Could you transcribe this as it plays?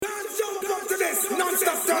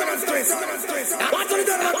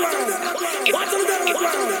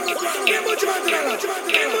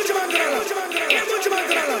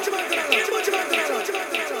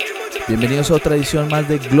Bienvenidos a otra edición más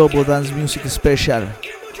de Globo Dance Music Special.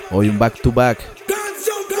 Hoy un back to back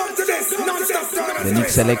de Nik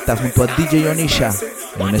Selectah junto a DJ Onyxa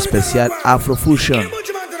en un especial AFRO-FUSION.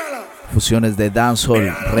 Fusiones de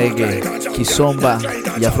dancehall, reggae, kizomba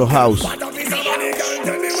y afro house.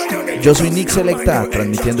 Yo soy Nik Selectah,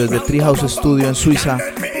 transmitiendo desde Treehouse Studio en Suiza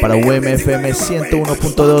para UMFM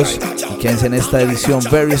 101.2 y quédense en esta edición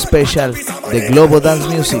very special de Globo Dance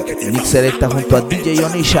Music. Nik Selectah junto a DJ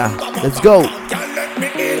Onyxa. Let's go!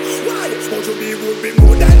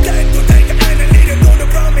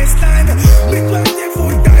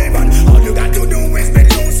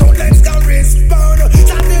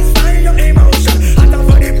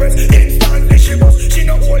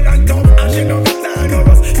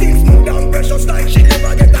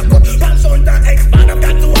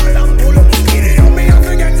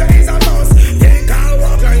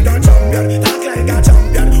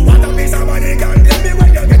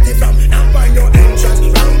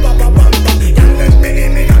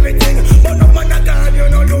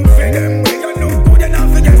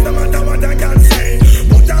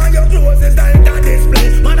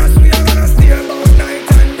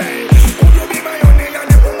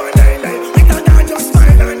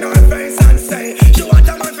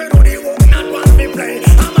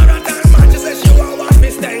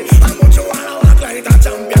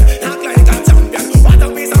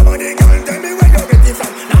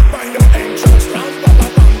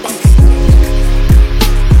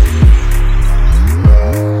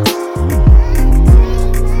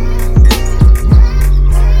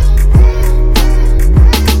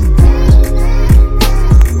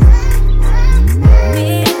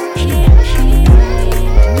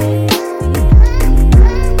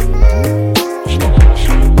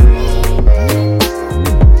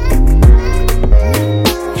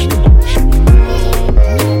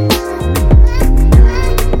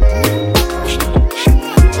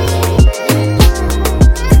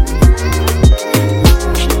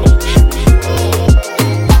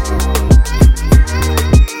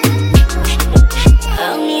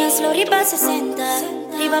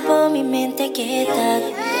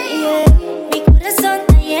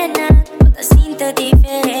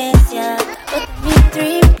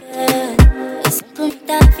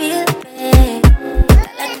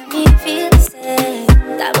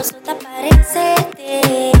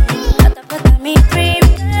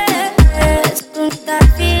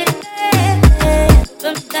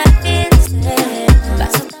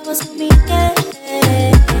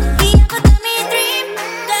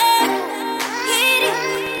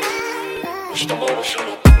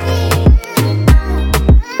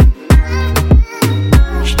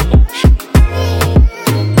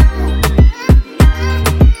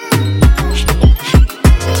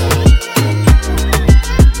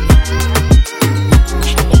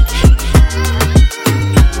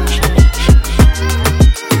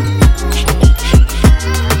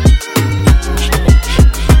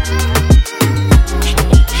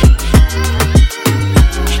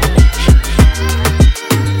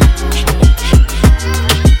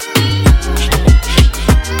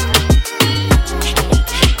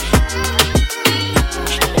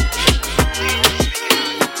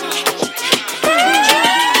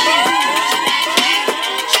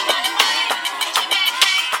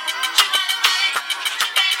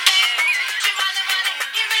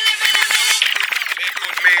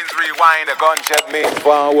 Gunshot means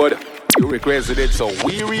forward. You requested it, so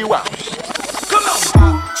we rewound. Come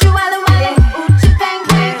on.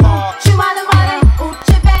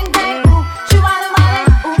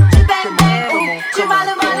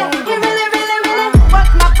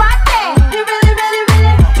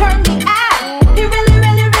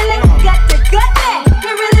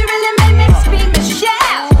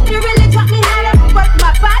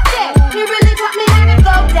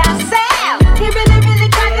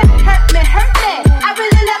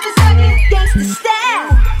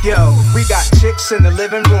 In the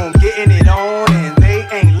living room, getting it on, and they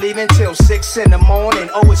ain't leaving till 6 in the morning.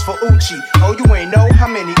 Oh, it's for Uchi. Oh, you ain't know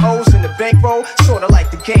how many O's in the bankroll? Sorta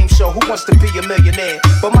like the game show, Who Wants to Be a Millionaire?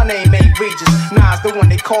 But my name ain't Regis. Nas the one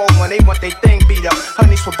they call when they want they thing beat up.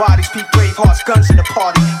 Honeys for bodies, peep brave hearts, guns in the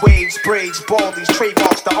party. Waves, braids, baldies,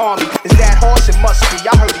 trademarks, the army. Is that horse? It must be.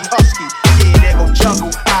 I heard he husky. Yeah, there go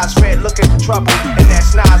jungle, eyes red, looking for trouble. And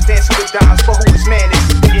that's Nas dancing with dimes for who his man is.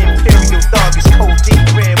 The Imperial Thug is cold deep,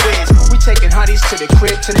 red wiz. We taking honeys to the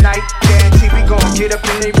crib tonight. Guarantee we gon' get up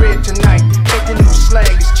in they rib tonight. Think the new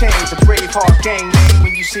slang is changed, a brave heart gang name.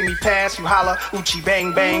 When you see me pass, you holla, Uchi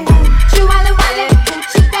bang bang. Uchi wale wale,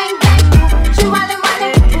 Uchi bang bang. Uchi wale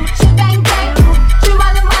wale, Uchi bang bang. Uchi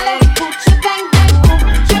wale wale, Uchi bang bang.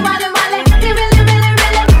 Uchi wale wale, he really really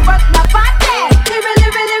really rock my body. He really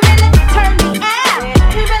really really turn me out.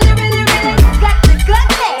 He really really really got the good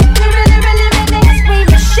thing. He really really really scream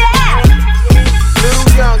and shout. Little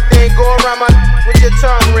young thing, go around my with your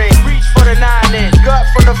tongue ring. Reach for the 9-inch, gut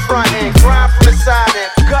from the front end, grind from the side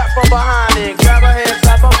end, gut from behind end. Grab her head,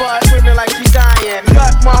 slap her butt, screaming like she dying.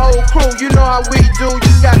 Gut my whole crew, you know how we do.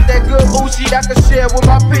 You got that good Uchi I can share with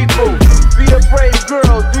my people. Be a brave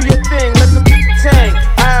girl, do your thing, let the tang.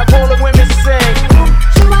 I have all the women sing.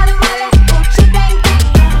 Uchi wale wale, Uchi bang bang.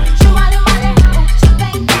 Uchi wale wale, Uchi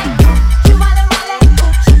bang bang. Uchi wale wale,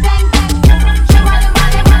 Uchi bang bang. Uchi wale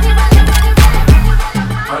wale, wale wale wale wale.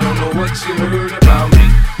 I don't know what you heard about me,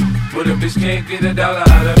 but a bitch can't get $1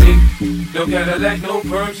 out of me. No Cadillac, no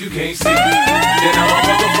perms, you can't see. Then I'm a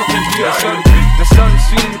motherfucking B.I.M.B. Now shorty,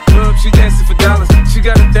 she in the club, she dancing for dollars. She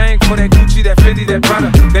got a thing for that Gucci, that Fendi, that Prada,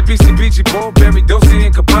 that BCBG, Burberry, Dolce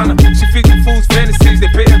and Gabbana. She feed the fools fantasies, they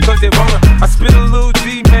pay her cause they want her. I spit a little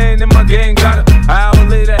G, man, and my gang got her. An hour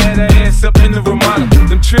later, had her ass up in the Ramada.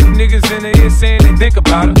 Them trick niggas in the ear saying they think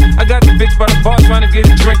about her. I got the bitch by the bar trying to get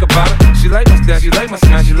a drink about her. She like my style, she like my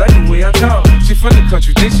smile, she like the way I talk. She from the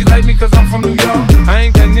country, think she like me cause I'm from New York. I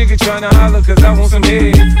ain't that nigga tryna holler cause I want some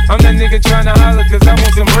head. I'm that nigga tryna holler cause I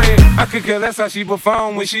want some bread. I could care less how she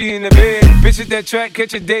perform when she in the bed. Bitch at that track,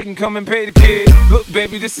 catch a date and come and pay the kid. Look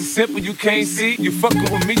baby, this is simple, you can't see. You fucking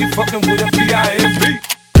with me, you fucking with a B.I.M.B.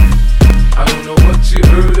 I don't know what you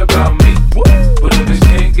heard about me, but a bitch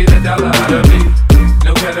can't get $1 out of me.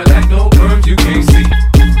 No Cadillac, no perms, you can't see.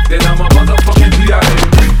 Then I'm a motherfucking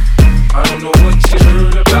B.I.M.B. I don't know what you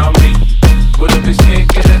heard about me, but a bitch can't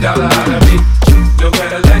get $1 out of me. No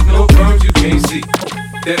Cadillac, no perms, you can't see.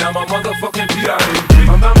 Then I'm a motherfucking B.I.M.B.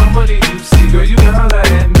 I'm about my money, you see, girl, you can holler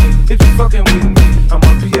at me. If you fucking with me, I'm a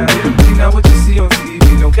B.I.M.B. Now what you see on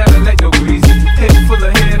TV, no Cadillac, no greasy. Head full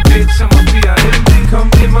of hair, bitch, I'm a B.I.M.B. Come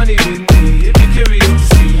get money with me, if you're curious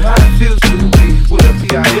to see how it feels to be with a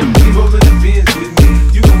B.I.M.B. Rolling the bins with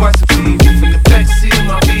me, you can watch the TV. From the backseat of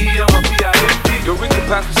my B, I'm a B.I.M.B. Yo, we can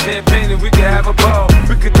pop some champagne and we can have a ball.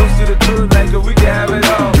 We can toast to the good like we can have it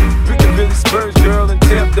all. We can really spurge, girl, and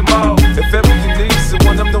tear up them all. If ever you need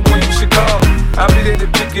someone, I'm the one you should call. I'll be there to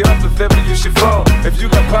pick you up if ever you should fall. If you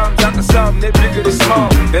got problems, I can solve them, they're bigger than small.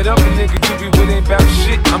 That other nigga you be with ain't about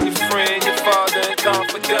shit. I'm your friend, your father, and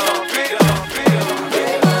confidant.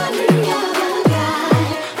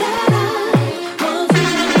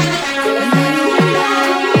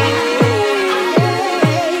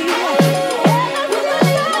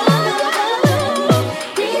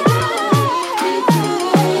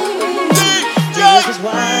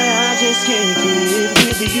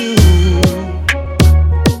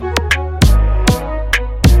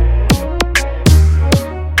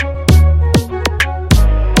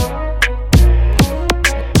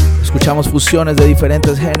 Escuchamos fusiones de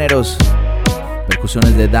diferentes géneros,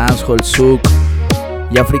 percusiones de dancehall, souk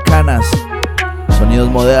y africanas, sonidos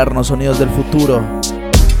modernos, sonidos del futuro.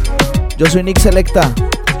 Yo soy Nik Selectah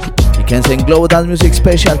y quédense en Globo Dance Music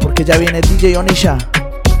Special porque ya viene DJ Onyxa.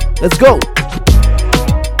 Let's go!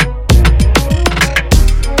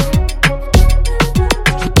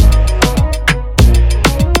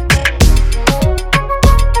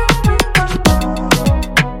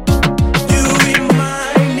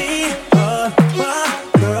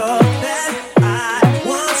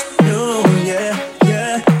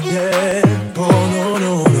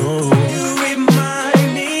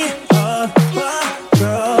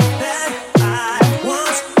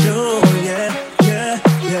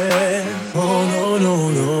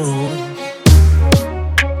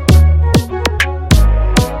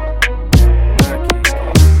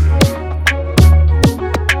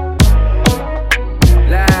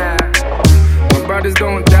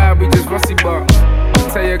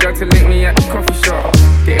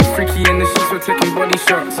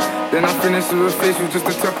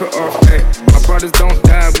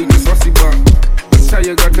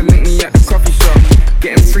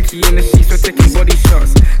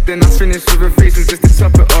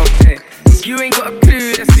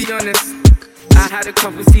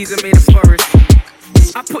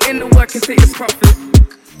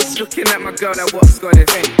 Girl, that what's got it.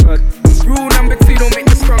 Rule number 2, don't make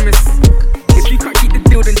the promise. If you can't keep the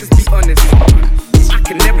deal, then just be honest. I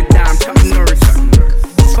can never die, I'm Chuck Norris.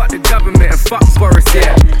 Fuck the government and fuck Boris,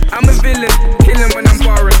 yeah. I'm a villain, killing when I'm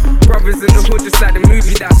barring. Brothers in the hood, just like the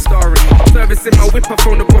movie that I'm starring. Servicing my whip, I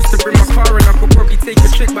phone the boss to bring my car in. I could probably take a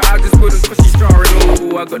trick, but I just wouldn't cause she's jarring.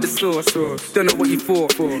 Oh, I got the sauce. Don't know what you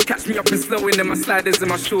thought. Catch me up and slow in my sliders and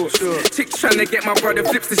my shorts. Chick's trying to get my brother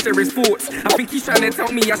flips to share his thoughts. I think he's trying to tell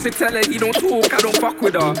me I should tell her he don't talk, I don't fuck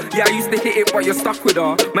with her. Yeah, I used to hit it but you're stuck with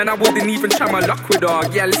her. Man, I wouldn't even try my luck with her.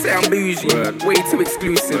 Yeah, let's say I'm bougie, way too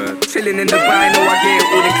exclusive. Chilling in Dubai, know I get it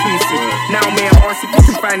all inclusive. Now may I ask if you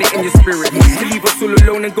can find it in your spirit to leave us all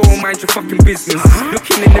alone and go and mind your fucking business.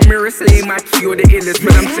 Looking in the mirror saying my key or the illest,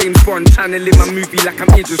 but I'm James Bond trying to live my movie like I'm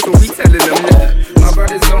Idris. So we telling them my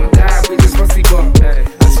brothers don't die, we just fussy got. I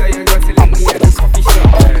tell you I got to link me at the coffee shop.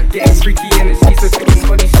 Getting freaky in the sheets or taking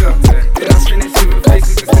body shots. Then I finish with a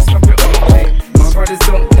face just to stop it up. My brothers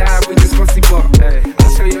don't die, we just fussy got. I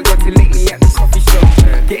tell you I got to link me at the coffee shop.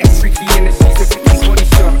 Getting freaky in the sheets or taking body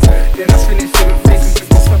shots. Then I finish with a face just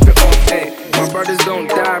to stop it up. My brothers don't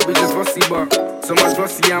die, we just fussy got. So much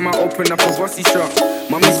fussy, I might open up a fussy shop.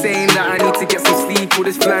 Mommy's saying that I need to get some sleep. All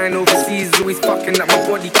this flying overseas is always fucking up my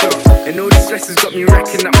body clock. And all this stress has got me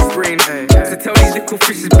racking up my brain. So tell these little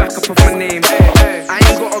fishes back up off my name. I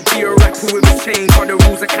ain't gotta be a rapper with a chain, but the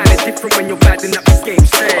rules are kinda different when you're badding up this game.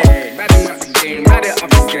 Badding up the game, bad it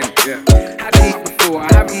up again. Had them up before, I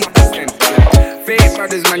have them up again. Fake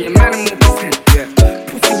brothers, man, your man and more percent.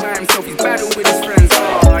 Pussy by himself, he's battle with his friends.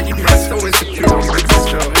 You be so insecure.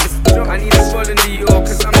 I need a ball in New York,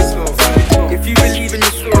 cause I'm the source. If you believe in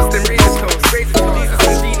your source, then raise a toast. These are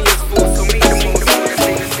some genius force, so make the most. Sex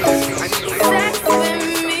with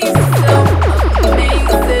me so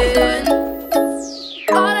amazing.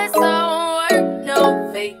 All that's all work, no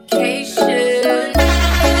vacation.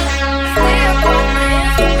 Stay up on my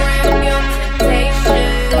Instagram, your temptation.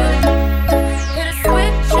 Hit a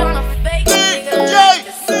switch on a fake nigga like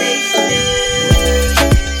the station.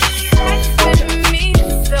 Sex with me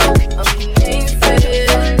so amazing.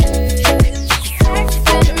 Sex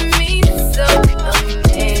with me so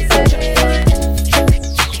amazing.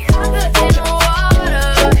 Water in the water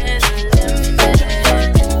and a lemon.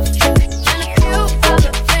 And a few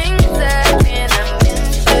other things that can't mention.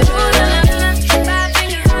 5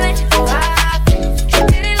 fingers on it, 5.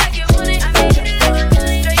 Hit it like you want it, I made it like you want it.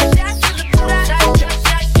 Straight shots to the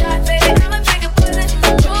pussy, shot, baby, I'ma make a pussy.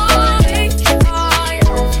 Ooh, hey,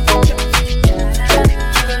 oh yeah.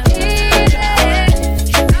 Eat it,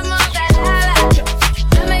 I'm on that high.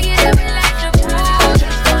 I'ma get up like the pool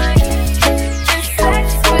night. And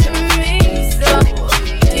sex with me so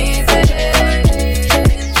amazing.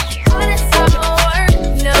 All this all work,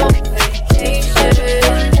 no vacation.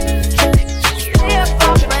 Stay up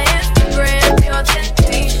on my Instagram, your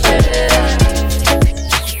temptation.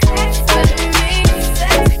 Sex with me,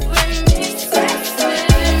 sex with me, sex with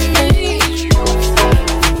me.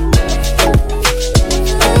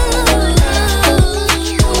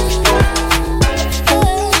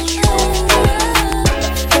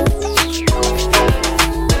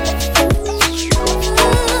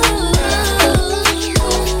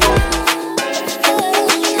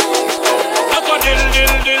 Duck a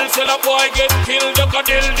dill, till a boy get killed. Duck a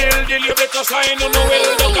dill, you better sign on the will.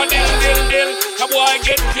 Duck a dill, a boy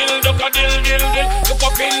get killed. Duck a dill, look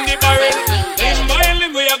up in the barrel. Limb by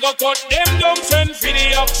limb, we a go cut them down, send for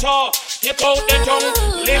the oxa. Take out the tongue.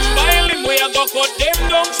 Limb by limb, we a go cut them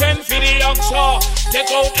down, send for the oxa.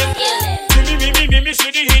 Take out them. Me,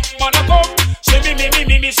 see the hit, man a come. Say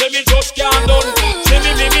me, say me just can't done. Say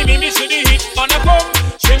me, see the hit, man a come.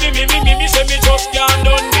 Say me, say me just can't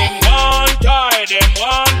done. Them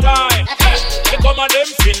one time. They come and them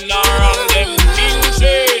funeral, them things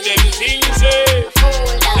say.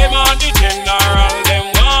 Them on the general, them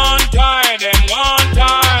one time.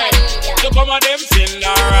 They come and them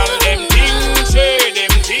funeral, them things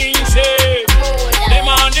say. Them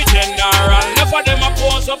on the general. Enough of them a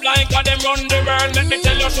pose up like a them run the world. Let me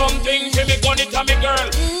tell you something, for me gun it a me girl.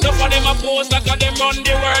 Enough of them a pose like a them run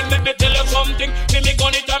the world. Let me tell you something, for me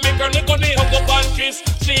gun it a me girl. Me gun me hug up and kiss.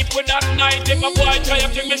 Sleep with that night. If a boy try to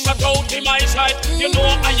bring me shut out in my sight, you know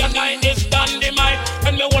I and I is dynamite.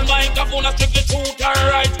 And me hold my microphone and strictly truth and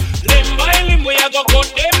right. Limb by limb we a go cut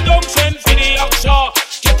them down, send for the oxa.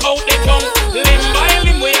 Check out the tongue. Limb by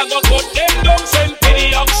limb we a go cut them down, send for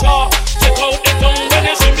the oxa. Check out the tongue. When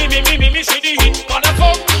they see me see the hit man a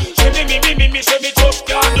come. See me say me just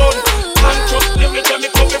can't done. And just lyrics when me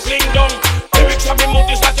come me fling down. Lyrics when me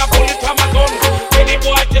mouth is like a bullet from a gun. Any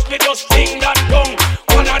boy test me just sting that tongue.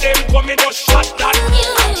 One of them come me just shot that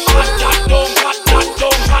down, shot that down, shot that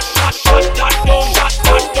down, shot that down, shot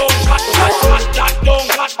that down, shot that down,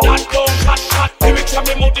 shot that down. Lyrics when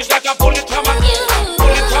me mouth is like a bullet from a gun.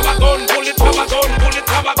 Bullet from a gun, bullet from a gun, bullet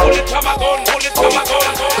from a bullet from a gun, bullet from a gun.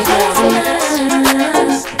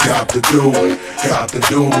 Got to do it, yeah.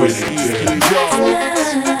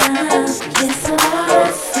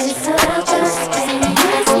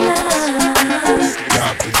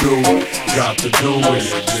 do with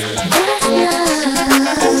it, yeah.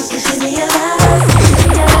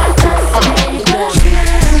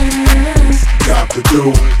 Got to do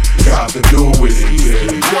with it, yeah.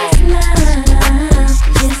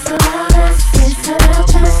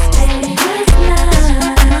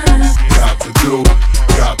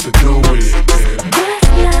 Got to do with it, yeah.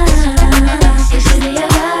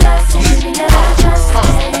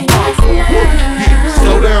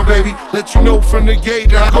 Slow down, baby, let you know from the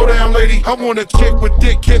gate. Now go down, lady. I want a chick with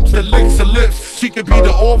thick hips and licks her lips. She could be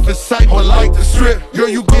the office site or like the strip. Girl,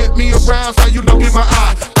 you get me aroused, how you look in my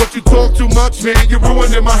eye. But you talk too much, man, you're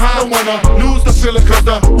ruining my high. I wanna lose the feeling cause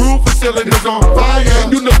the roof of ceiling is on fire.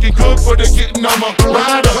 And you looking good for the getting, I'm a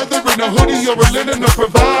rider. Whether in a hoodie or a linen or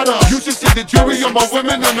provider. You should see the jury on my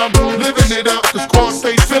women and I'm living it up. The squad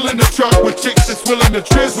stay filling the truck with chicks that's willing to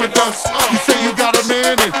trizz with us. You say you got a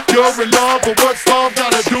man and you're in love, but what's love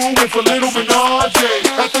gotta do with a little menage?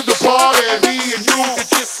 After the party, me and you can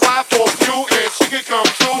just slide for a few and she can come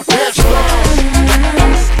through. That's love.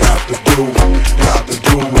 Got to do it, got to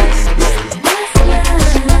do it.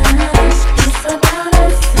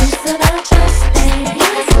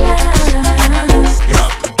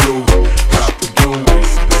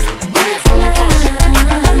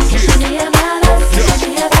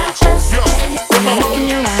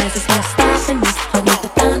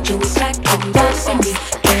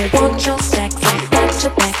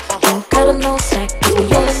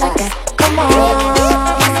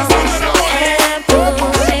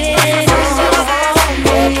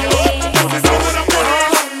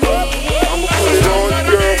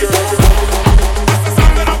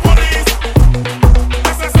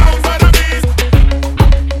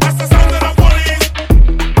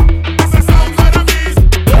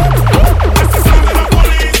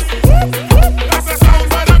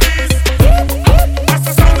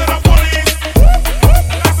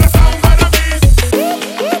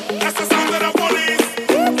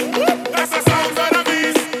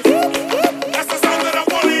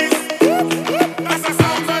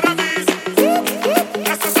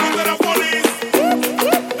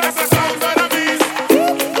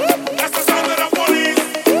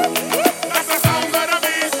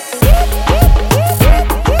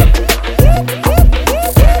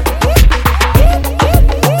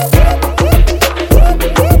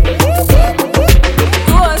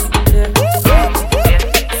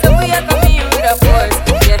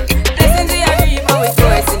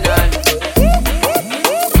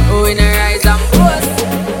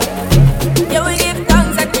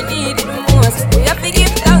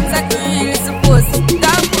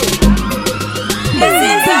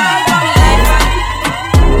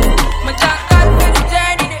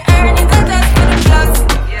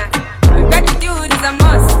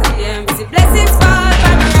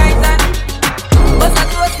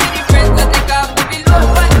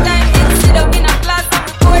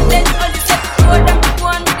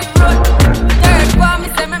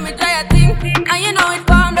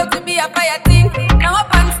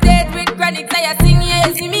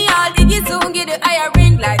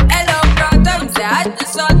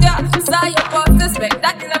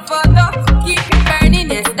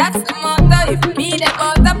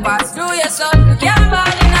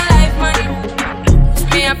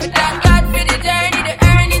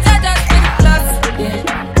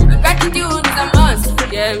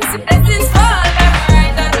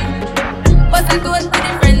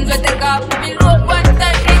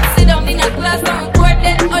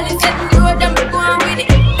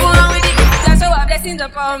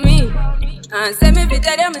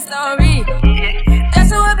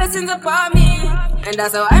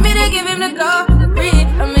 That's how I made to give him the glory.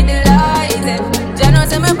 I'm delighted. Jano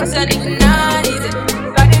say my passion ignited.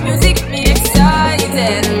 Got the music me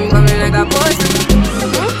excited. I'm coming like a boss.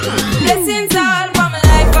 Blessings all for my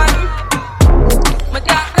life and my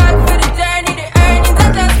thank God for the journey, the earnings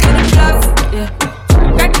and just for the plus. Yeah,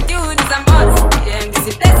 gratitude is a must. Yeah, this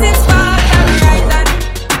is blessings fall from the right hand.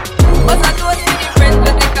 But I toast to the friends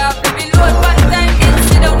that take off the load. One time in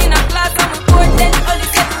sit down in a class and we pour then only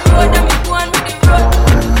set the road and we go on with the road.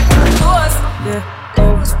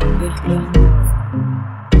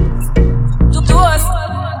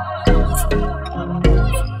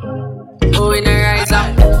 Oh, in a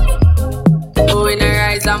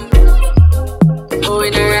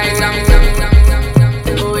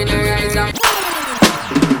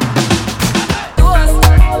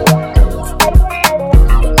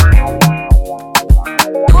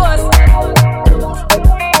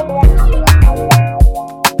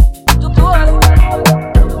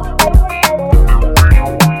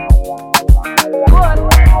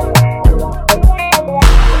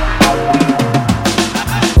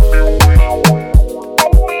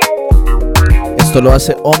Esto lo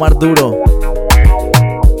hace Omar Duro,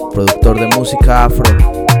 productor de música afro.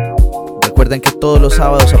 Recuerden que todos los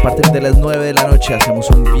sábados a partir de las 9 de la noche hacemos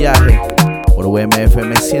un viaje por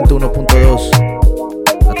UMFM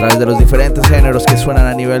 101.2 a través de los diferentes géneros que suenan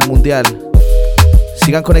a nivel mundial.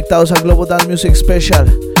 Sigan conectados a Globo Dance Music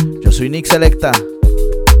Special. Yo soy Nik Selectah.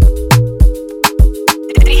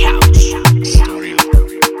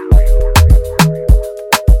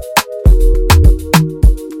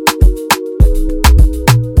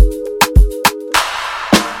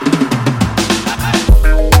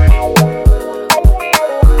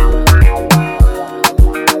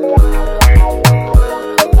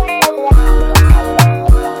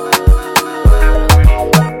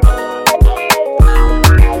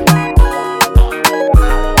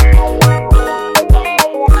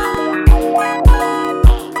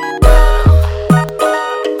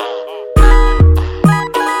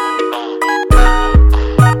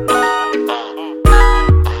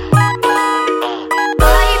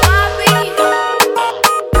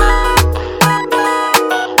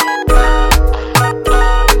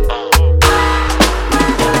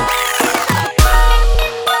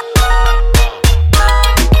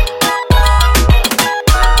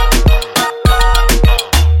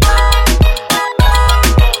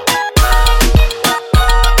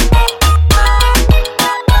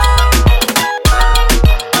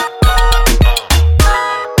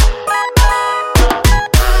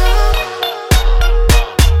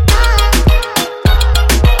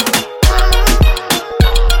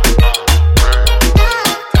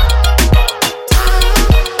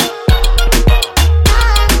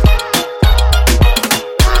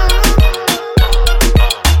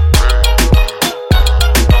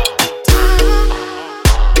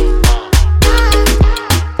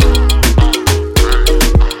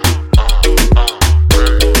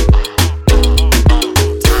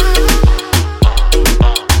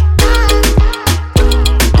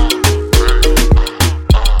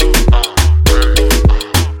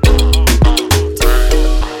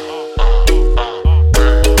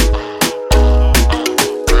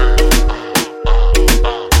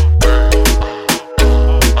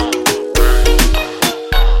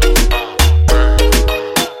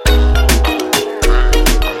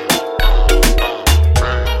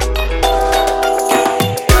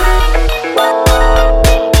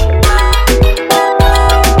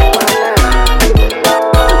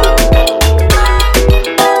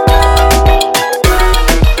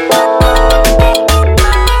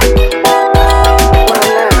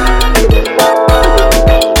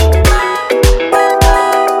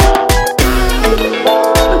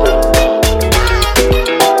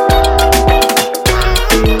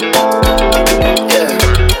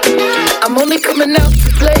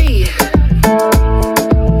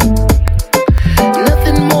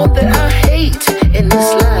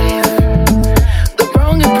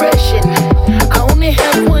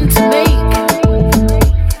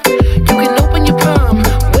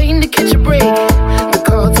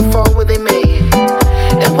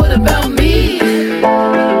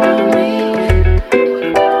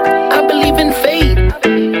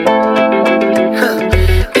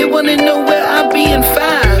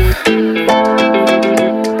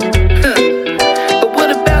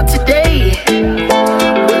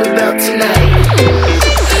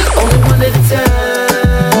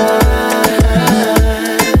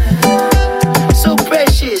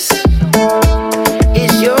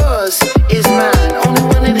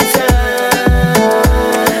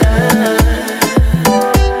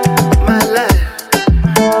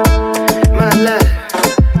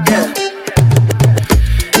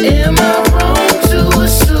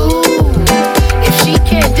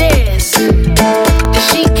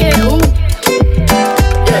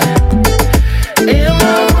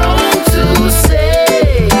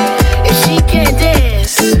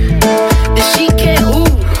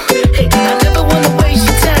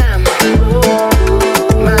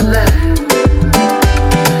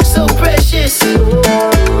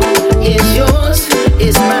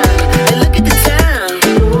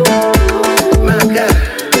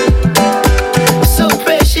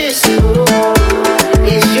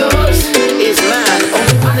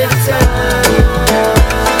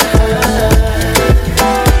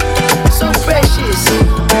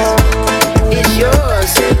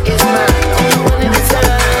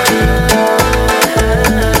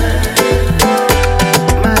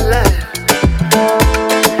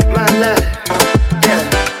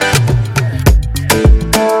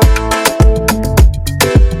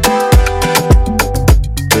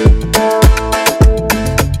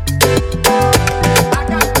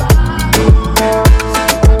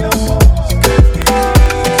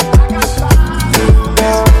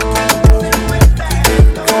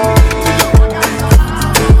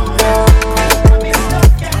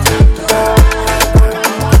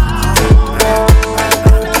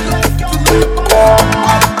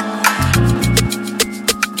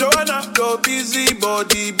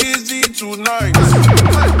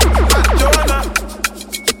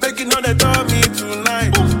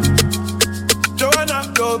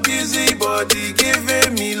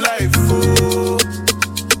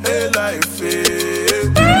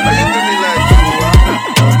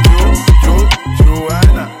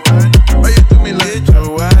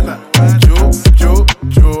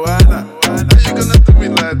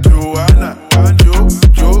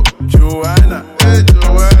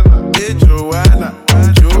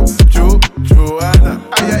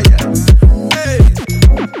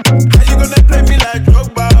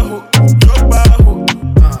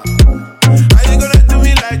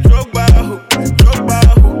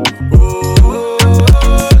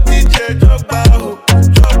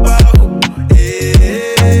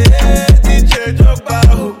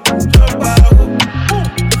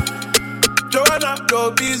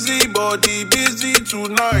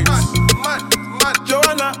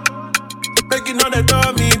 Joanna, making on the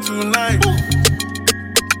dummy tonight.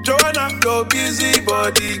 Joanna, your busy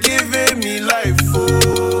body giving me life,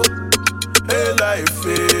 oh, hey life,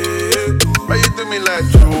 hey. Why you do me like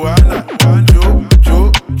Joanna,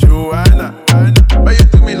 Joanna? Why you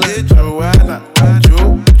do me like Joanna,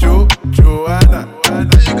 Joanna? Why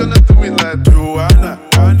you gonna do me like Joanna,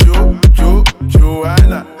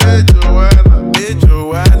 Joanna? Hey Joanna,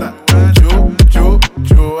 Joanna.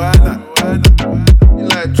 You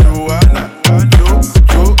like Joanna,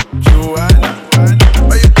 Joanna.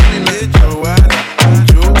 Why you do me like Joanna,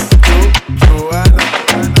 Joanna?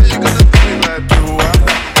 Why you gonna do me like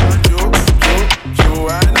Joanna,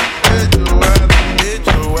 Joanna? Hey Joanna,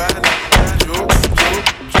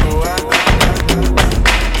 Joanna.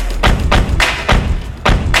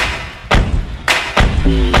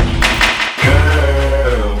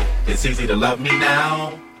 Girl, it's easy to love me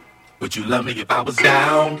now. Would you love me if I was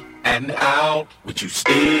down and out? Would you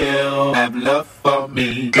still have love for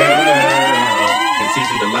me? Girl, it's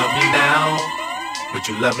easy to love me now. Would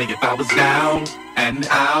you love me if I was down and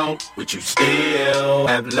out? Would you still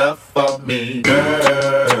have love for me?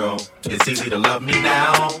 Girl, it's easy to love me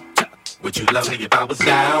now. Would you love me if I was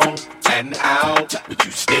down and out? Would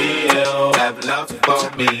you still have love for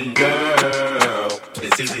me? Girl,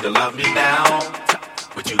 it's easy to love me now.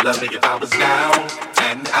 Would you love me if I was down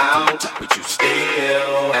and out? Would you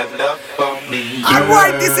still have love for me?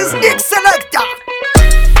 Alright, this is Nik Selectah.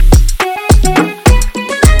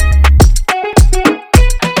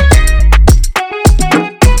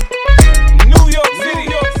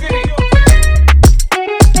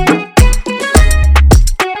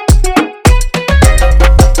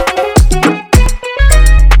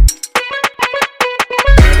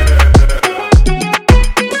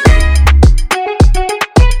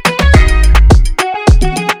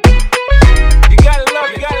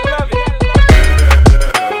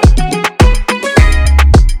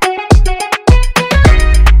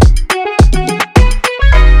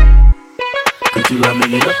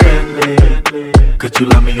 Could you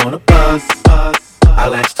love me on a bus?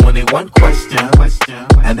 I'll ask 21 questions,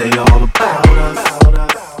 and they all about us.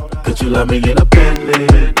 Could you love me in a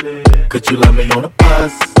Bentley? Could you love me on a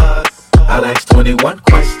bus? I'll ask 21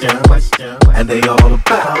 questions, and they all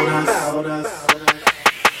about us.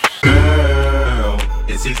 Girl,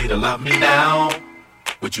 it's easy to love me now.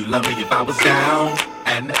 Would you love me if I was down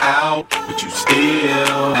and out? Would you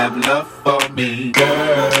still have love for me?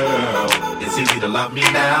 Girl, it's easy to love me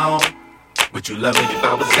now. Would you love me if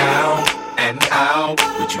I was down and out?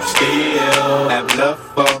 Would you still have love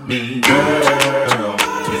for me? Girl,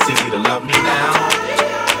 it's easy to love me now.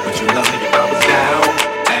 Would you love me if I was down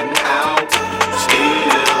and out? Would you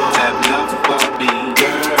still have love for me?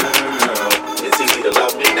 Girl, it's easy to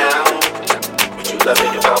love me now. Would you love me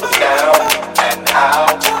if I was down and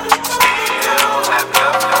out? Would you still have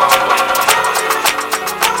love for me?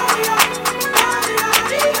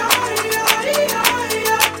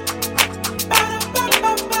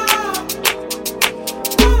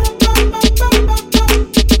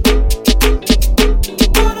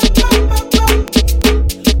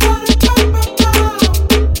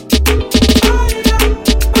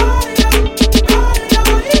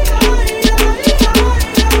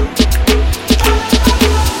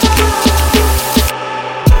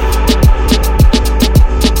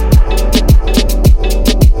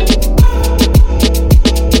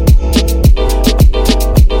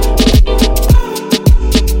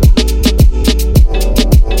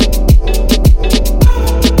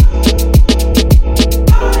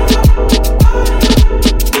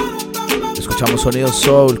 Sonidos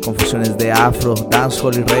soul, con fusiones de afro,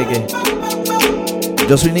 dancehall y reggae.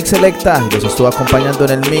 Yo soy Nik Selectah y los estuve acompañando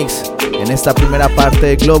en el mix en esta primera parte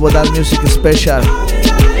de Globo Dance Music Special.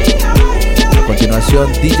 A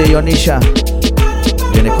continuación, DJ Onyxa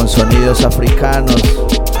viene con sonidos africanos,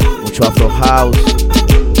 mucho afro house,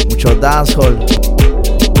 mucho dancehall.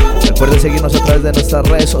 Recuerden seguirnos a través de nuestras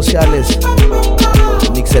redes sociales,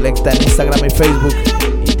 Nik Selectah en Instagram y Facebook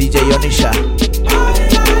y DJ Onyxa.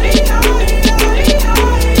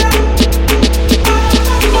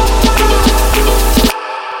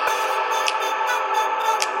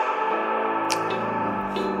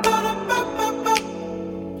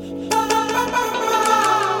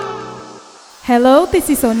 Hello, this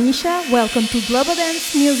is Onyxa. Welcome to Global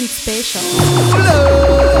Dance Music Special.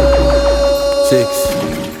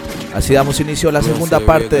 Así damos inicio a la segunda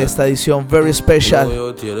parte de esta edición very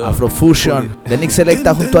special, AFRO-FUSION, de Nik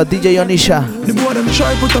Selectah junto a DJ Onyxa.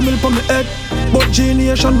 But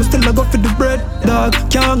generation, we still a go for the bread. Dog,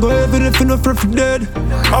 can't go heaven if you no free for dead.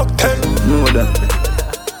 Okay, know that.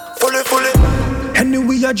 Fully. Money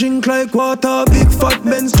we a drink like water. Big fat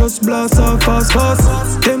Benz just blast off fast,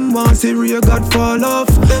 fast. Them want see real God fall off.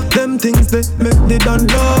 Them things they make they done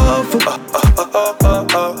laugh.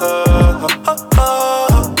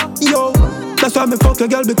 Yo, that's why me fuck your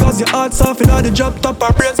girl, because your heart's soft and all the drop top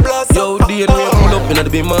her brains blast. Yo, DNA pull up in the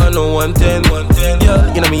big man on 110.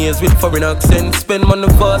 Yeah, you know me ears with foreign accent. Spend money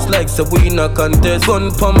fast like so we in a contest.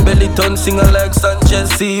 Gun pump belly ton singer like Sanchez.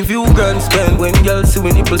 See if you grand spend when girls see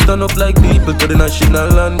when people stand up like people to the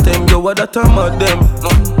national anthem. Yo, what that time of them?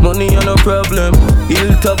 Money and no problem.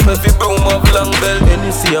 Hilltop every broom of long bell.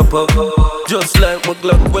 Any up just like my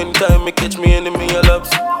Glock when time me catch me enemy a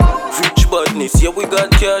laps. Rich badness, yeah we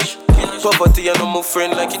got cash. Poverty and I'm a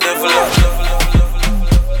friend like you devil.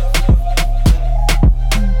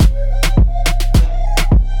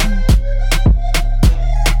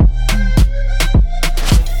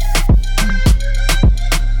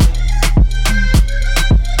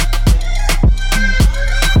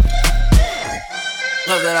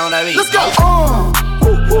 Let's go.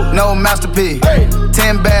 No masterpiece.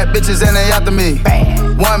 10 bad bitches and they after me.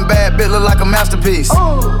 One bad bitch look like a masterpiece.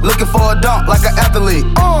 Looking for a dunk like an athlete.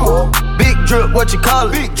 Big drip, what you call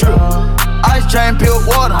it? Big drip. Ice chain, pure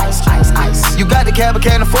water. Ice. You got the cab but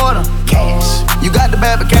can't afford them. Cash. You got the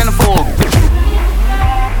bad but can't afford them.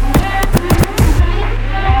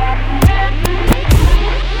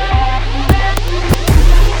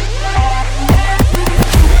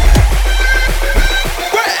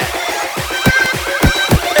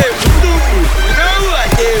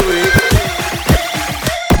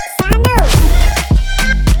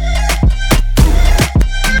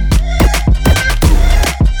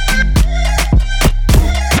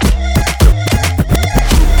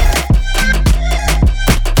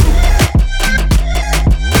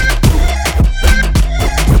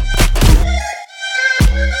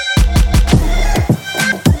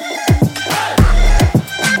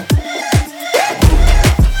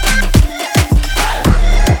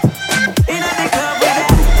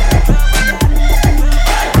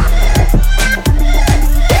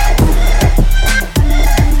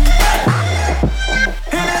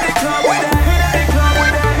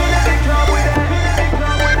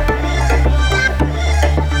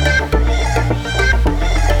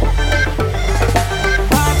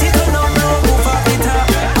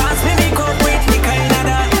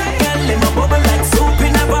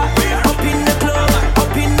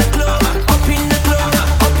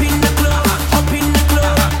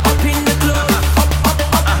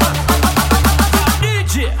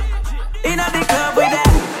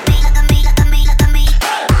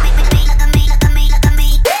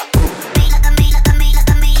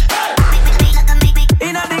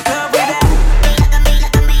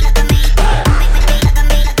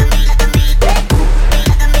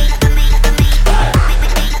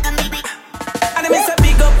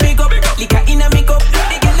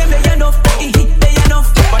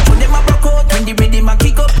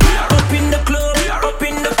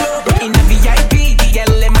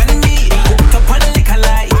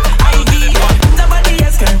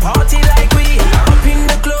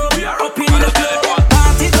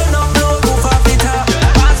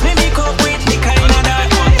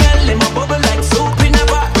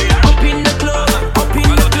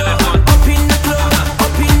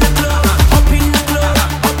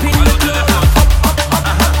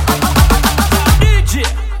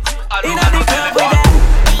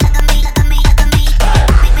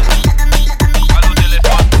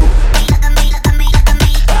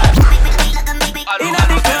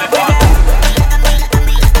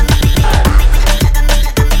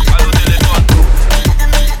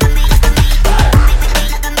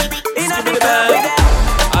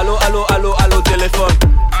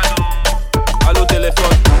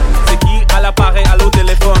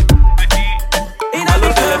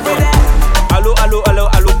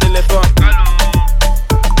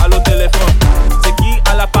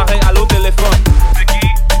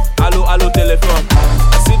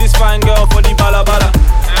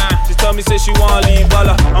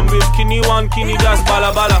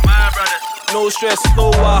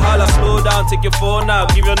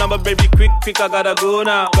 I gotta go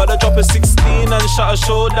now. Gotta drop a 16 and shut a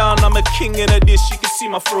show down. I'm a king in a dish, you can see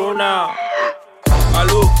my throne now.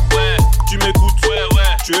 Allô, ouais, tu m'écoutes, ouais,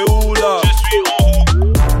 tu es où là? Je suis en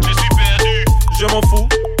roue, je suis perdu. Je m'en fous,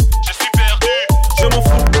 je suis perdu. Je m'en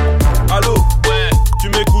fous. Allô, ouais, tu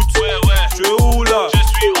m'écoutes, ouais, tu es où là? Je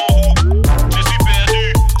suis en roue, je suis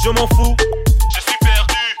perdu. Je m'en fous, je suis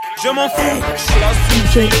perdu. Je m'en fous.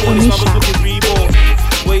 DJ Onyxa.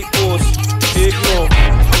 Wait, pause, ignore.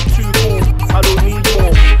 I don't need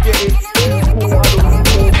more.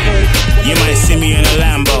 You might see me in a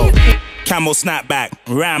Lambo. Camel snapback,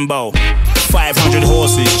 Rambo. 500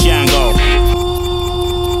 horses, Django.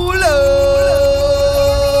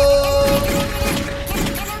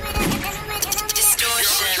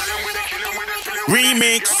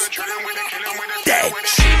 Remix.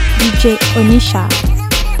 DJ Onyxa.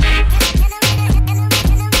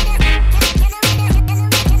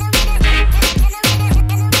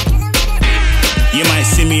 You might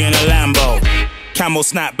see me in a Lambo. Camel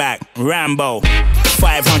snapback, Rambo.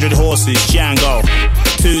 500 horses, Django.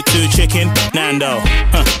 2-2 chicken, Nando.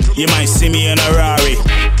 You might see me in a Rari.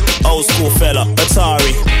 Old school fella,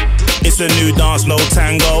 Atari. It's a new dance, no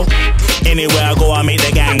tango. Anywhere I go, I make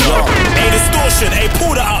the gang go. Hey, distortion, hey,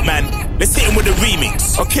 pull that up, man. Let's hit him with the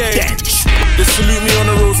remix. Okay, they salute me on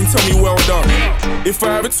the roads and tell me well done. If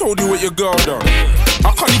I ever told you what your girl done,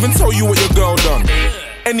 I can't even tell you what your girl done.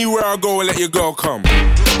 Anywhere I go, I let your girl come.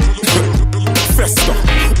 Festa,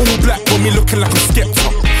 all black on me looking like I'm Skepta.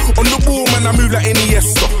 On the ball, man, I move like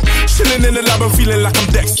Onyxa. Chilling in the lab and feeling like I'm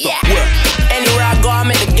Dexter. Yeah. Anywhere I go, I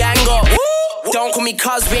make the gang go. Don't call me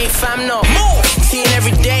cuz, we ain't fam, no. Seeing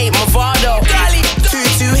every day, Movado.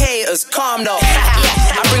 2-2 haters, calm though.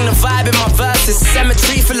 I bring the vibe in my verses.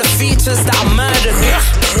 Cemetery full of features that I murdered.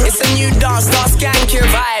 It's a new dance, start skanking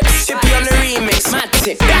vibes. Chippy on the remix,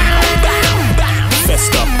 matic.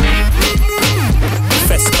 Festa.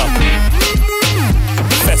 Festa.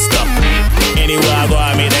 Festa. Anywhere I go,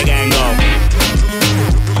 I make the gang go.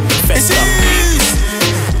 Festa.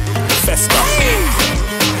 Festa.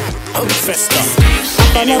 Festa.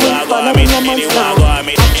 Anywhere I go, I make anywhere I go, I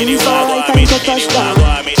make anywhere I go, I make anywhere I go,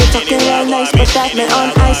 I make you're talking real nice, but that me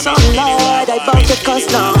on ice on Lord. I bout to cuss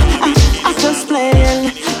now. I just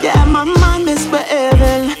playing. Yeah, my mind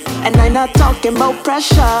misbehaving. And I'm not talking about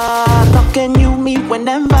pressure. Talking you meet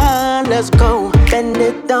whenever. Let's go. Bend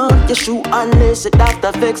it down. Your shoe unless it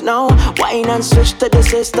after fix. No. Wine and switch to the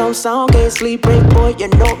system sound. Can't sleep break, boy. You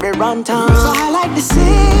know me run town. So I like the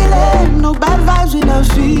ceiling. No bad vibes, we not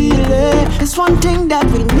feel it. It's one thing that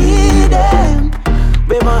we need it.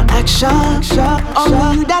 We want action.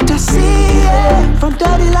 Only you that I see it. From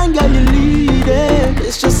dirty line, girl, you lead it.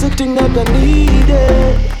 It's just a thing that I need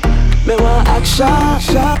it. Me want action.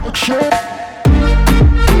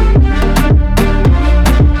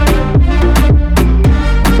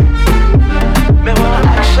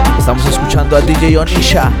 Estamos escuchando a DJ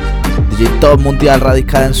Onyxa, DJ top mundial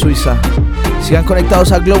radicada en Suiza. Sigan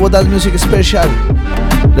conectados a Globo Dance Music Special.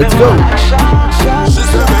 Let's go.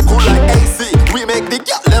 We make the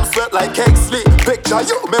girl them sweat like cake sleep. Picture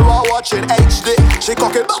you, me while watching HD. She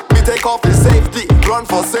cock it back, me take off the safety. Run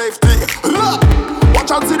for safety.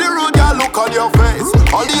 Watch out see the road, girl, look on your face.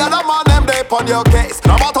 All the other man, them they on your case.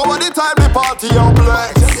 No matter what the time, we party your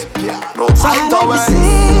place. No time to waste.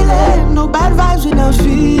 No bad vibes, we not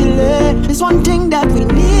feel it. It's one thing that we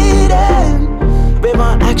need it. We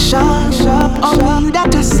want action. Only you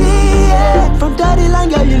that I see it. From dirty line,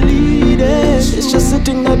 girl, you lead it. It's just a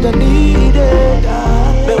thing that I need it.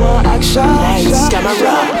 We want action. Lights, camera.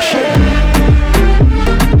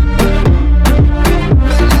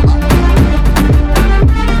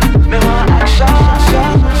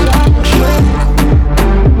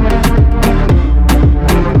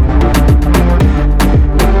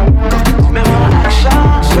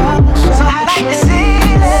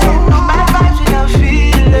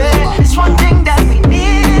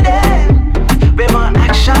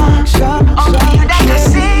 Only you that I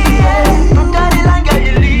see it. From dirty line, girl,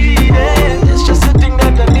 you lead it. It's just a thing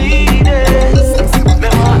that I need it.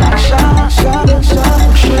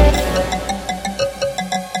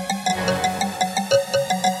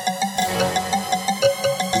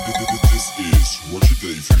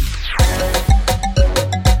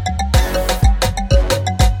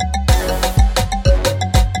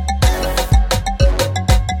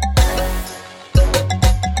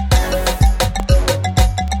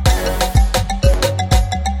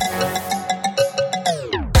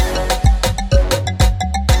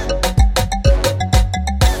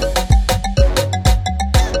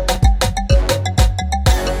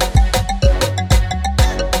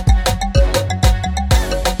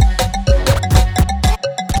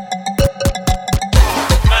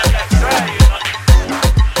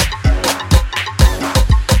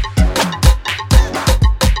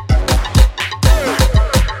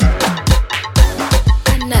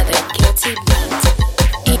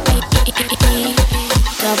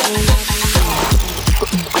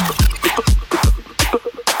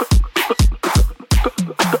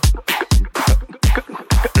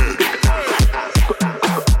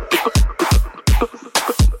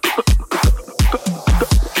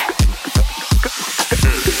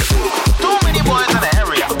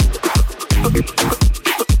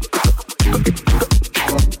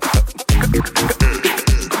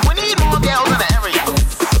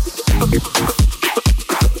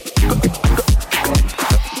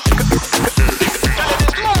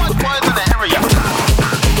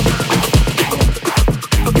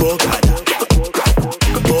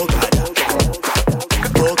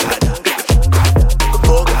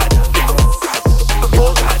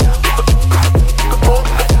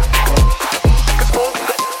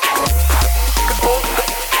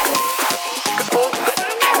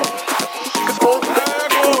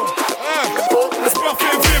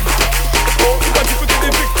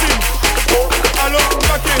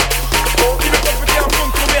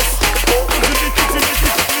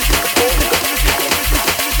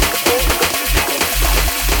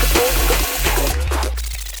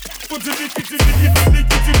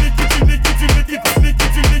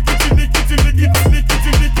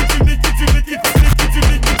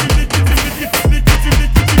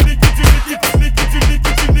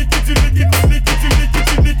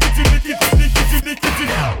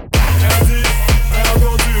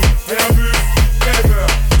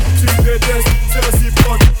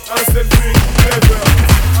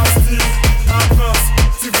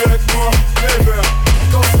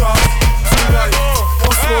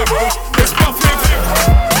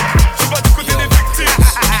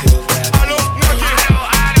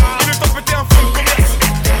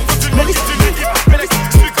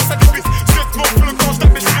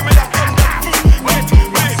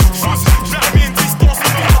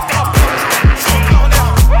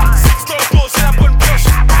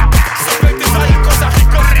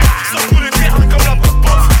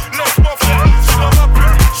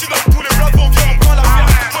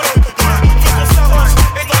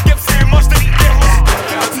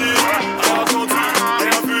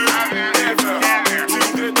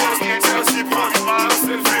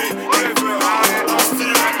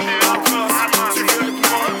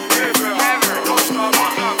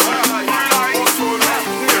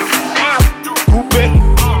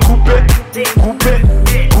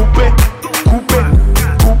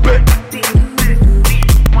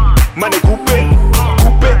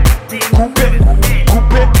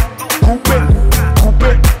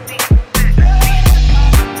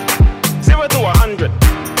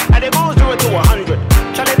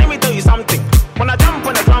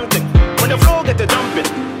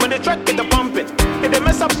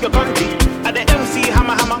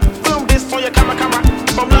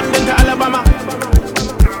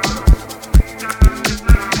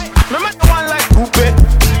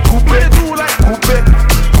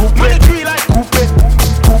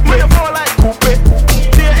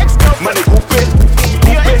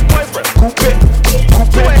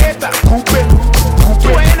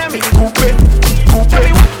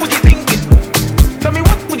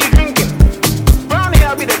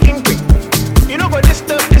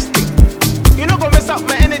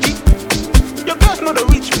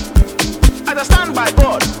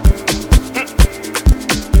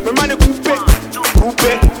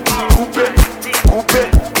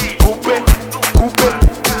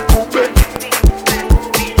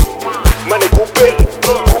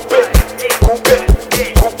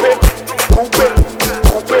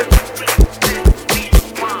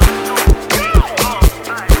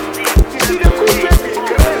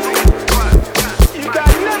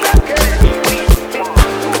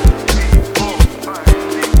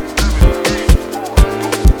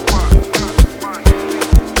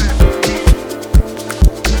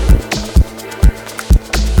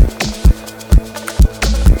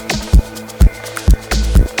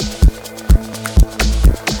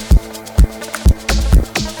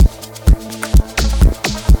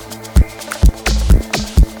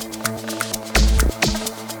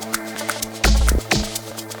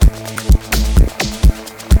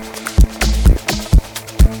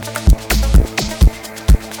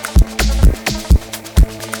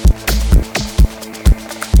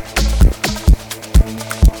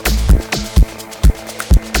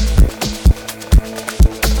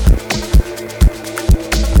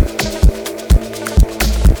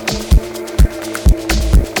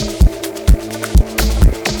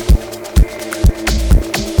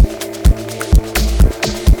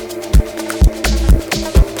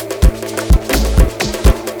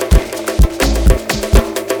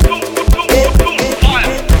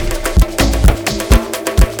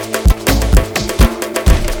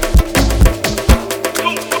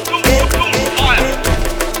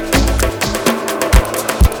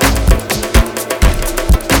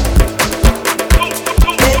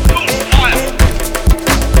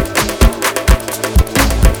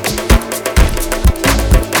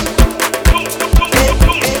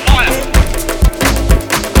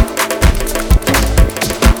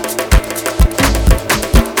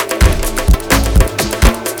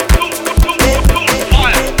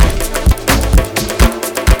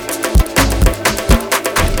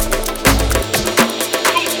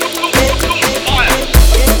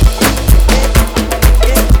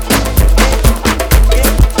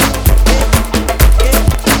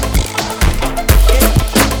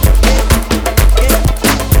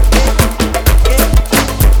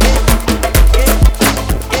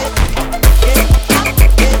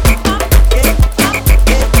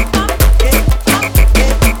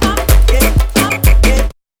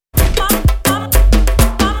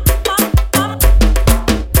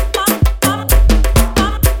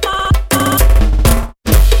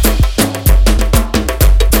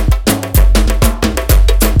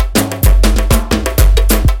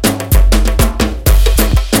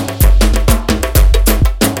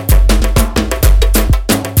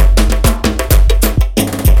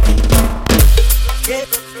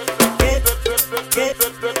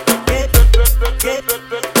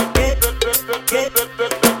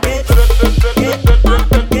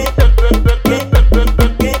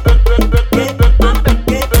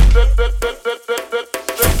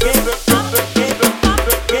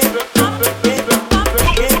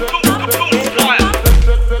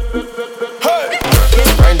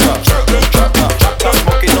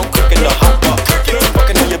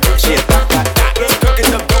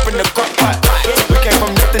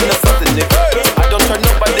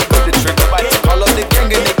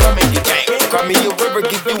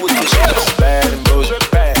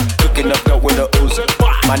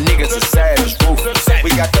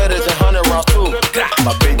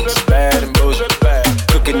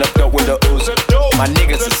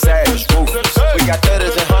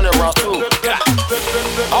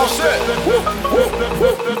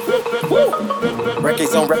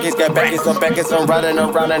 I'm riding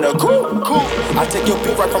around in a coupe. I take your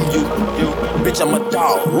bitch right from you. Bitch, I'm a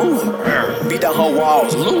dog. Beat down her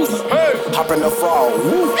walls, loose. Hop in the frog.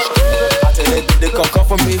 I tell that bitch to come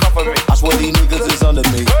for me. I swear these niggas is under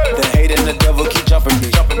me. The hate and the devil keep jumping me.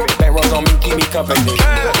 Back rows on me, keep me company.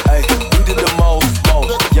 Hey, we did the most.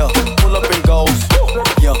 Yeah, pull up and goes.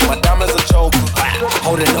 Yeah, my diamonds a choker.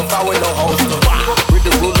 Holding up, I with no holster. Read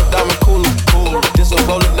the ruler, diamond cooler. This a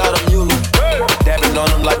roller, not a mule. Dabbing on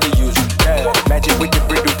them like the usual. Magic with the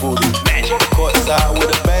brick and voodoo. Courtside with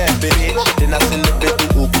a bad bitch. Then I send the bitch to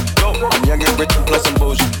Uber. I'm young and rich and plus I'm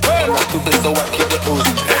bougie. I'm not stupid, so I keep it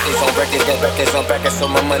oozing. Records on records, get records on backers, so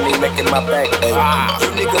my money making my back. You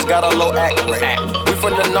niggas got a low act rate. We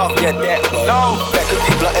from the north, yeah, that way. Back could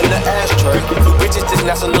be blunt in the ashtray. You bitches just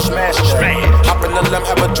national smash tray. Hop in the limb,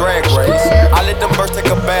 have a drag race. I let them birds take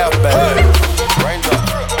a bath, baby. Rain drop,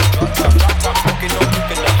 drop top, smoking, no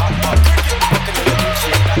cooking the hot pot. Cooking in the new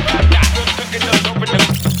shit. Cooking the open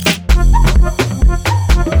the.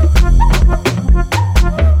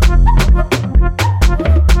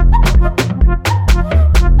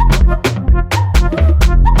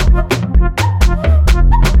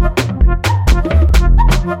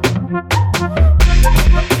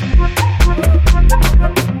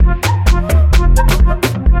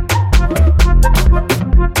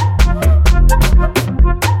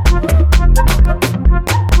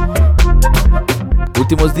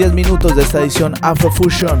 Últimos 10 minutos de esta edición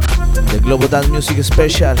AFRO-FUSION de Globo Dance Music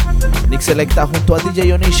Special. Nik Selectah junto a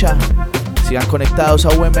DJ Onyxa. Sigan conectados a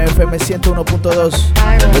UMFM 101.2.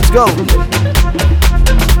 Let's go.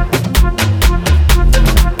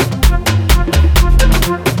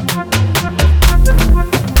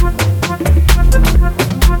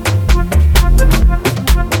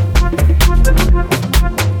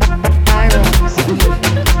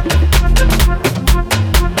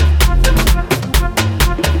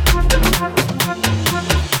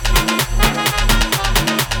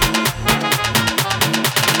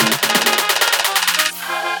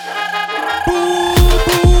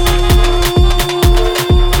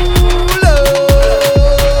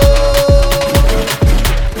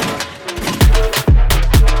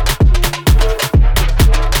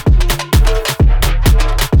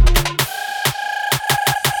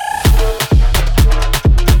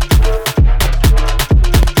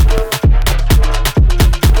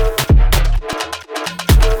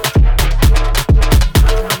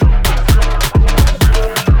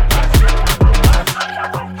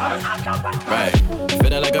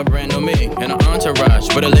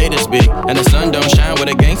 where the latest be. And the sun don't shine where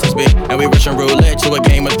the gangsters be. And we rushing roulette to a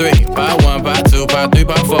game of 3. Pot 1, pot 2, pot 3,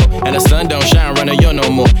 pot 4. And the sun don't shine running yo no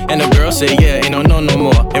more. And the girl say yeah, ain't no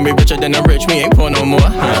more. And we richer than the rich, we ain't poor no more.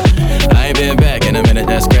 I ain't been back in a minute,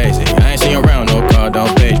 that's crazy. I ain't seen you around, no car,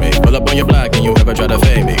 don't page me. Pull up on your block and you ever try to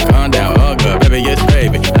fade me. Calm down, all good, baby, it's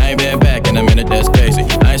gravy. I ain't been back in a minute, that's crazy.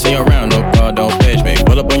 I ain't seen you around, no car, don't page me.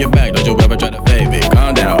 Pull up on your back, don't you ever try to fade me.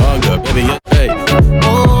 Calm down, all good, baby, it's gravy.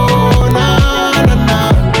 Oh, na, na,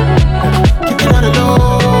 na. Keep it on the low,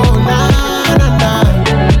 na, na, na.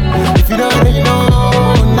 If you don't know, you know,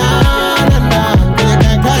 na, na, na. Cause you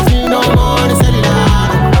can't catch me no more, it's a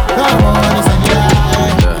lie. Come on, it's a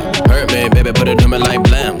lie. Hurt me, baby, put it on me like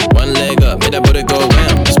blam. One leg up, made that booty go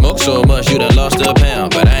wham. Smoke so much, you done lost a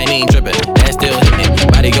pound. But I ain't even trippin', that still hitting.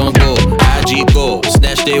 Body gon' go, IG go.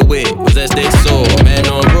 Snatch their wig, possess their soul. Man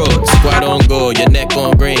on road, squad on gold. Your neck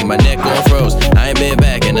on green, my neck on froze. I ain't been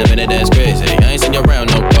back in a minute, that's crazy. I ain't seen you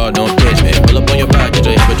around, no car, don't pitch me. Pull up on your pocket,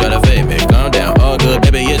 you ever try to fade me. Calm down, all good,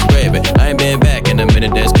 baby, it's gravy. I ain't been back in a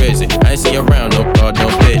minute, that's crazy. I ain't seen you around, no car,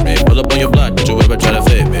 don't pitch me. Pull up on your block, don't you ever try to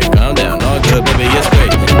fade me. Calm down, all good, baby, it's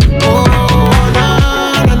crazy. Oh, na,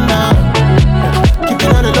 na, na. Keep it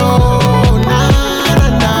on the low, na, na,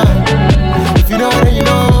 na. If you don't know, you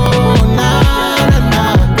know, na, na,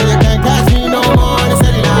 na. Cause you can't catch me no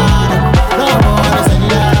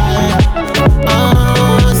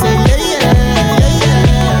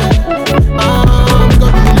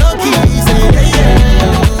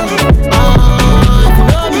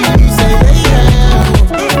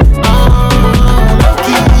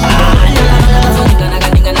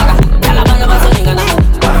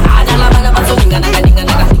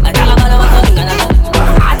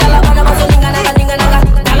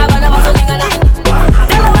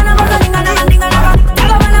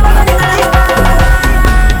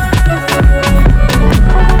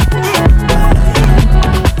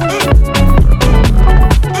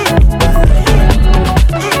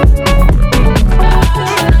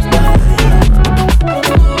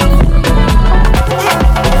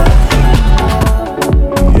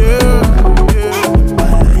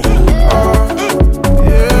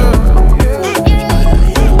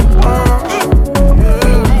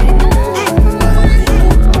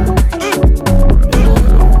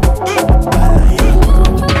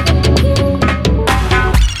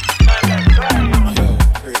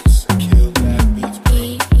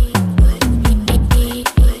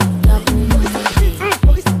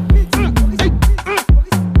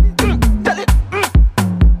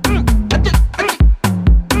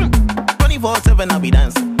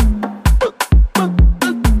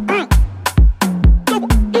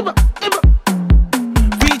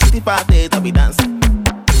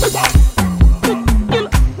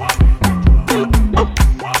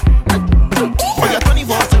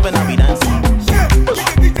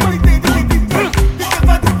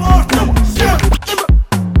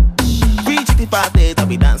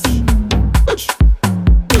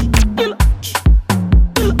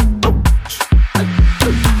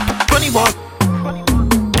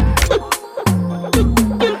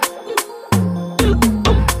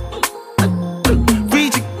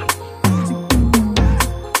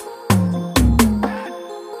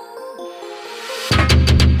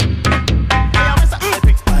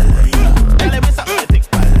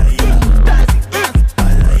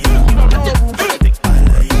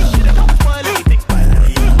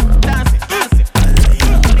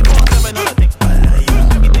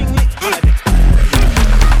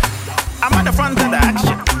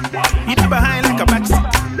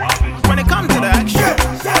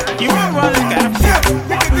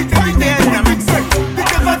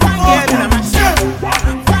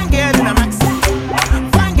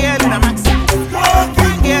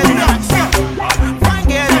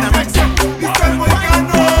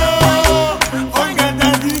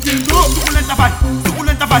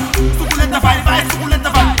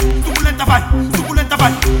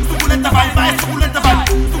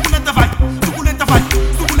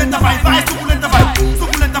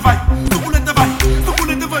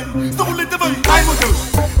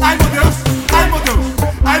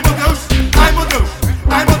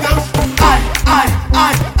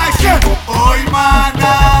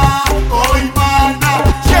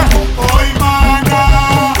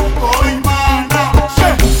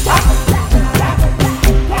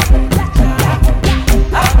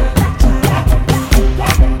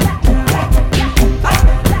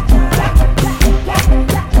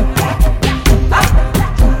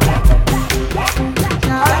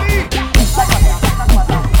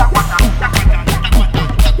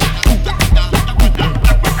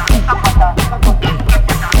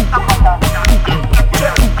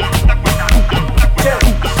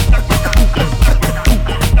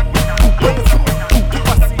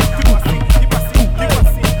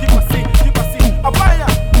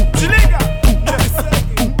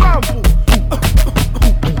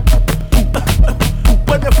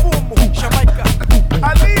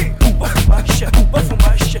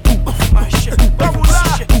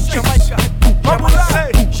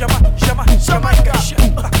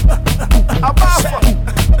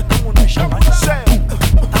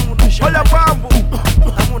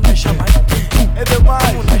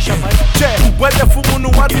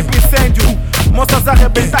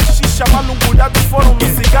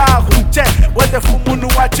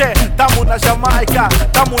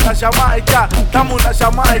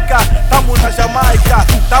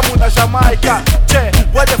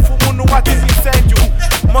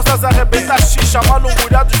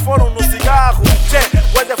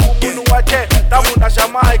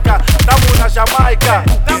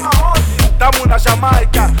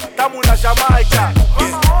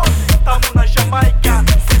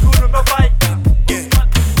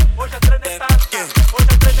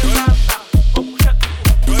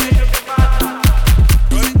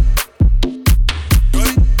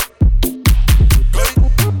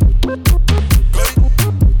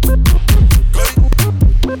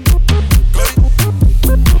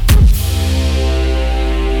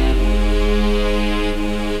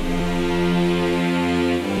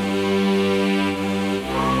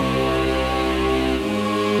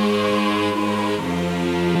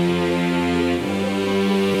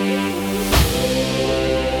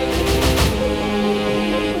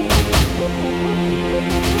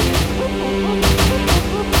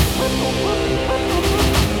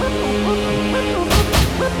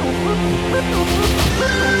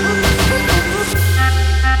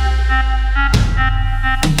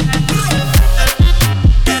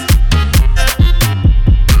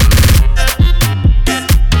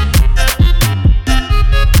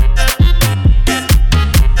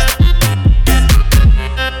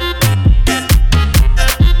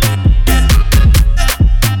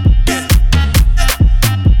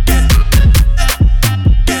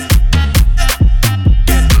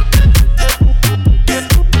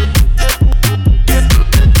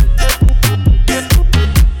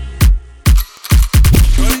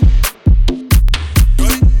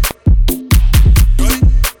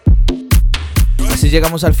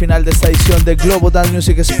Llegamos al final de esta edición de Globo Dance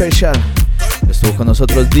Music Special. Estuvo con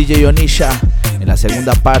nosotros DJ Onyxa en la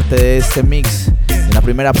segunda parte de este mix. En la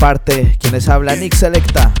primera parte, quien les habla, Nik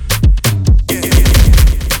Selectah.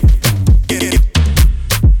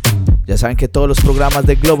 Ya saben que todos los programas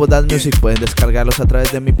de Globo Dance Music pueden descargarlos a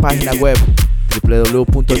través de mi página web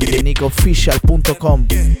www.djnikofficial.com.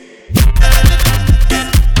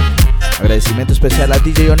 Agradecimiento especial a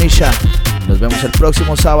DJ Onyxa. Nos vemos el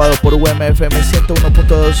próximo sábado por UMFM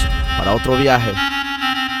 101.2 para otro viaje.